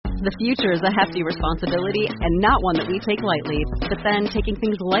The future is a hefty responsibility and not one that we take lightly. But then, taking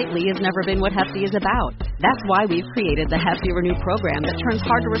things lightly has never been what Hefty is about. That's why we've created the Hefty Renew program that turns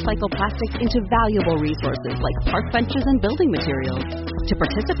hard-to-recycle plastics into valuable resources like park benches and building materials. To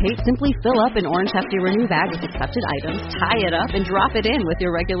participate, simply fill up an orange Hefty Renew bag with accepted items, tie it up, and drop it in with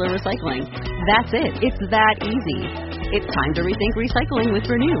your regular recycling. That's it. It's that easy. It's time to rethink recycling with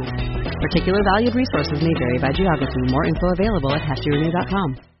Renew. Particular valued resources may vary by geography. More info available at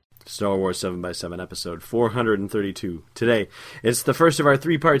heftyrenew.com. Star Wars 7x7 episode 432. Today, it's the first of our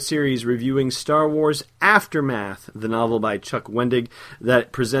three-part series reviewing Star Wars Aftermath, the novel by Chuck Wendig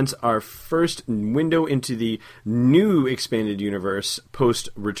that presents our first window into the new expanded universe post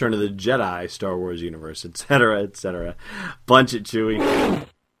Return of the Jedi Star Wars universe, etc., etc. Bunch it, Chewie.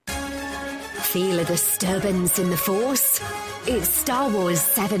 Feel a disturbance in the Force? It's Star Wars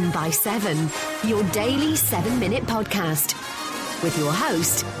 7x7, your daily 7-minute podcast. With your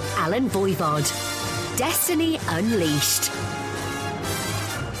host, Alan Voivod. Destiny Unleashed.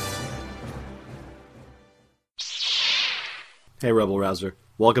 Hey, Rebel Rouser.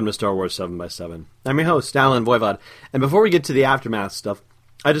 Welcome to Star Wars 7x7. I'm your host, Alan Voivod. And before we get to the Aftermath stuff,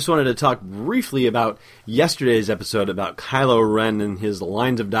 I just wanted to talk briefly about yesterday's episode about Kylo Ren and his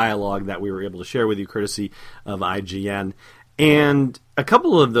lines of dialogue that we were able to share with you courtesy of IGN. And a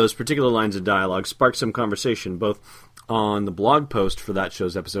couple of those particular lines of dialogue sparked some conversation, both on the blog post for that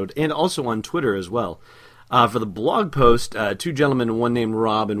show's episode and also on Twitter as well. For the blog post, two gentlemen, one named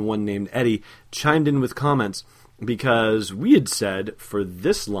Rob and one named Eddie, chimed in with comments because we had said for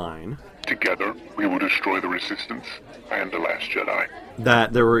this line, "Together we will destroy the Resistance and the Last Jedi,"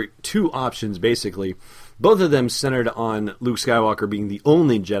 that there were two options basically. Both of them centered on Luke Skywalker being the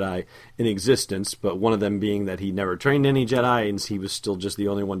only Jedi in existence, but one of them being that he never trained any Jedi and he was still just the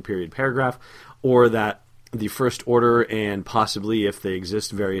only one period paragraph, or that the First Order and possibly, if they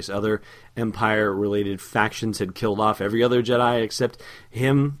exist, various other Empire-related factions had killed off every other Jedi except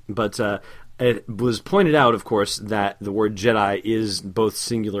him. But it was pointed out, of course, that the word Jedi is both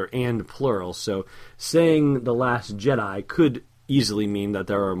singular and plural, so saying the Last Jedi could easily mean that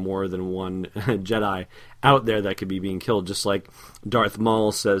there are more than one Jedi out there that could be being killed, just like Darth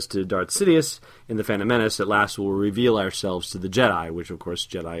Maul says to Darth Sidious in The Phantom Menace, "At last we'll reveal ourselves to the Jedi," which of course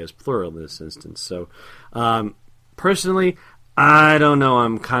Jedi is plural in this instance. So personally, I don't know,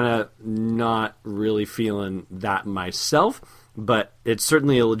 I'm kind of not really feeling that myself, but it's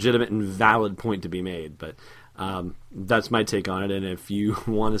certainly a legitimate and valid point to be made. But that's my take on it, and if you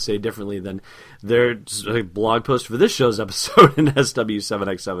want to say differently, then there's a blog post for this show's episode in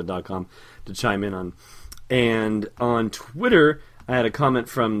SW7x7.com to chime in on. And on Twitter, I had a comment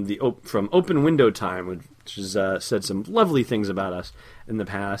from from Open Window Time, which has said some lovely things about us in the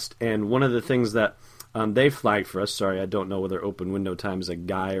past, and one of the things that they flagged for us, sorry, I don't know whether Open Window Time is a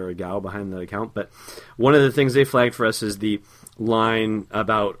guy or a gal behind the account, but one of the things they flagged for us is the line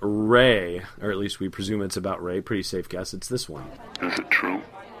about Rey, or at least we presume it's about Rey. Pretty safe guess, it's this one. Is it true?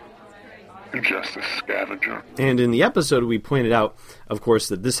 You're just a scavenger. And in the episode, we pointed out, of course,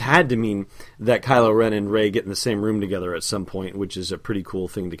 that this had to mean that Kylo Ren and Rey get in the same room together at some point, which is a pretty cool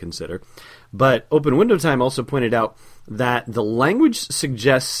thing to consider. But Open Window Time also pointed out that the language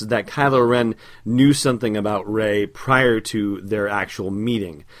suggests that Kylo Ren knew something about Rey prior to their actual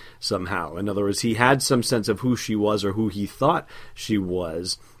meeting somehow. In other words, he had some sense of who she was or who he thought she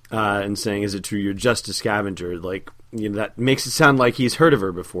was, and saying, "Is it true you're just a scavenger?" Like, you know, that makes it sound like he's heard of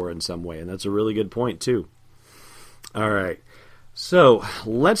her before in some way, and that's a really good point, too. All right, so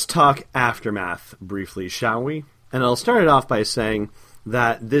let's talk Aftermath briefly, shall we? And I'll start it off by saying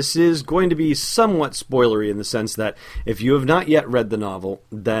that this is going to be somewhat spoilery in the sense that if you have not yet read the novel,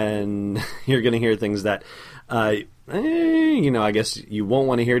 then you're going to hear things that, I guess you won't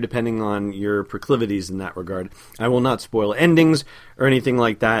want to hear depending on your proclivities in that regard. I will not spoil endings or anything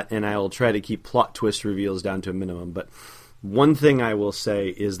like that, and I will try to keep plot twist reveals down to a minimum. But one thing I will say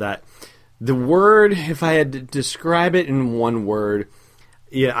is that the word, if I had to describe it in one word,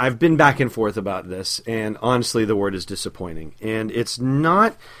 yeah, I've been back and forth about this, and honestly, the word is disappointing. And it's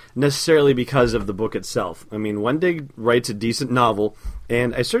not necessarily because of the book itself. I mean, Wendig writes a decent novel,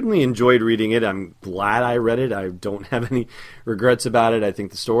 and I certainly enjoyed reading it. I'm glad I read it. I don't have any regrets about it. I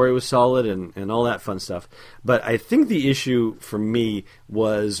think the story was solid and all that fun stuff. But I think the issue for me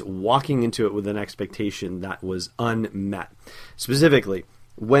was walking into it with an expectation that was unmet. Specifically,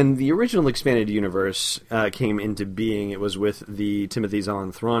 when the original expanded universe came into being, it was with the Timothy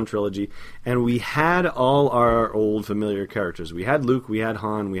Zahn Thrawn trilogy, and we had all our old familiar characters. We had Luke, we had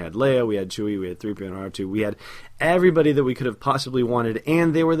Han, we had Leia, we had Chewie, we had 3PO and R2. We had everybody that we could have possibly wanted,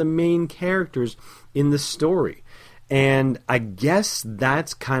 and they were the main characters in the story. And I guess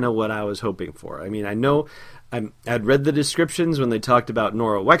that's kind of what I was hoping for. I mean, I know I'd read the descriptions when they talked about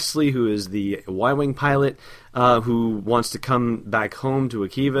Nora Wexley, who is the Y-Wing pilot, who wants to come back home to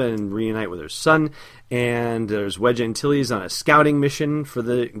Akiva and reunite with her son. And there's Wedge Antilles on a scouting mission for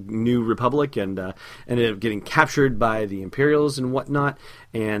the New Republic and ended up getting captured by the Imperials and whatnot,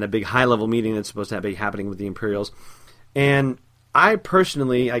 and a big high-level meeting that's supposed to be happening with the Imperials. And I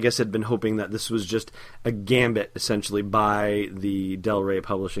personally, I guess, had been hoping that this was just a gambit, essentially, by the Del Rey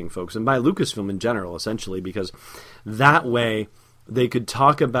Publishing folks and by Lucasfilm in general, essentially, because that way they could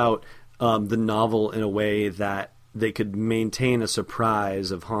talk about the novel in a way that they could maintain a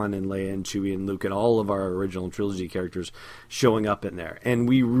surprise of Han and Leia and Chewie and Luke and all of our original trilogy characters showing up in there. And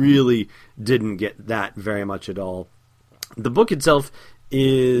we really didn't get that very much at all. The book itself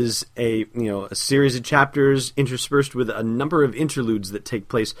is a series of chapters interspersed with a number of interludes that take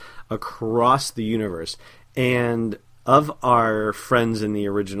place across the universe. And of our friends in the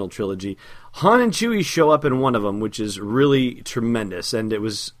original trilogy, Han and Chewie show up in one of them, which is really tremendous. And it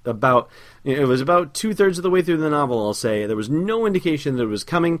was about 2/3 of the way through the novel, I'll say. There was no indication that it was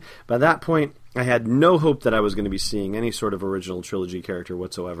coming. By that point, I had no hope that I was going to be seeing any sort of original trilogy character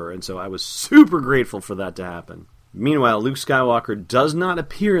whatsoever. And so I was super grateful for that to happen. Meanwhile, Luke Skywalker does not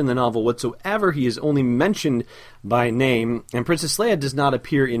appear in the novel whatsoever. He is only mentioned by name, and Princess Leia does not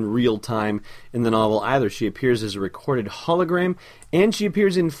appear in real time in the novel either. She appears as a recorded hologram, and she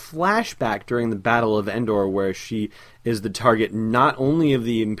appears in flashback during the Battle of Endor, where she is the target not only of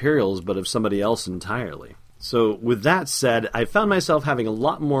the Imperials, but of somebody else entirely. So, with that said, I found myself having a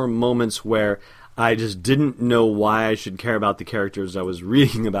lot more moments where I just didn't know why I should care about the characters I was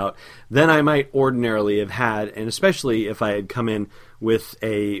reading about than I might ordinarily have had, and especially if I had come in with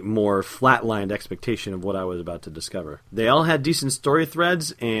a more flatlined expectation of what I was about to discover. They all had decent story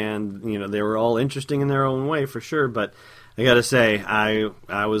threads, and they were all interesting in their own way for sure, but I gotta say,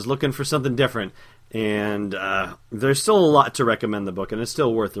 I was looking for something different. And there's still a lot to recommend the book, and it's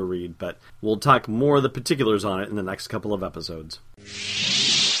still worth a read, but we'll talk more of the particulars on it in the next couple of episodes.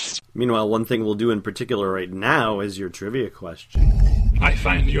 Meanwhile, one thing we'll do in particular right now is your trivia question. I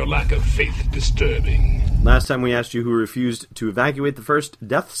find your lack of faith disturbing. Last time we asked you who refused to evacuate the first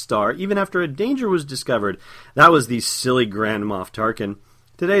Death Star, even after a danger was discovered. That was the silly Grand Moff Tarkin.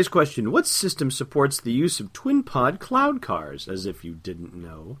 Today's question, what system supports the use of twin-pod cloud cars? As if you didn't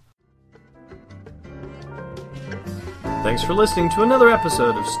know. Thanks for listening to another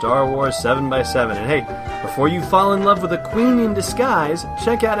episode of Star Wars 7x7. And hey, before you fall in love with a queen in disguise,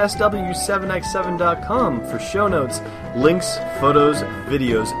 check out SW7x7.com for show notes, links, photos,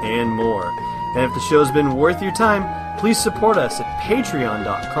 videos, and more. And if the show's been worth your time, please support us at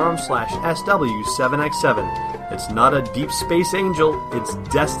patreon.com/SW7x7. It's not a deep space angel, it's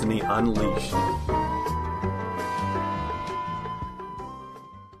Destiny Unleashed.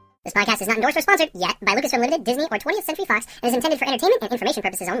 This podcast is not endorsed or sponsored yet by Lucasfilm Limited, Disney, or 20th Century Fox, and is intended for entertainment and information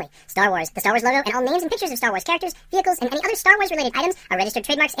purposes only. Star Wars, the Star Wars logo, and all names and pictures of Star Wars characters, vehicles, and any other Star Wars-related items are registered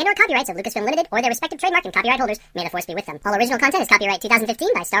trademarks and/or copyrights of Lucasfilm Limited or their respective trademark and copyright holders. May the Force be with them. All original content is copyright 2015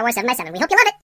 by Star Wars 7x7. We hope you love it!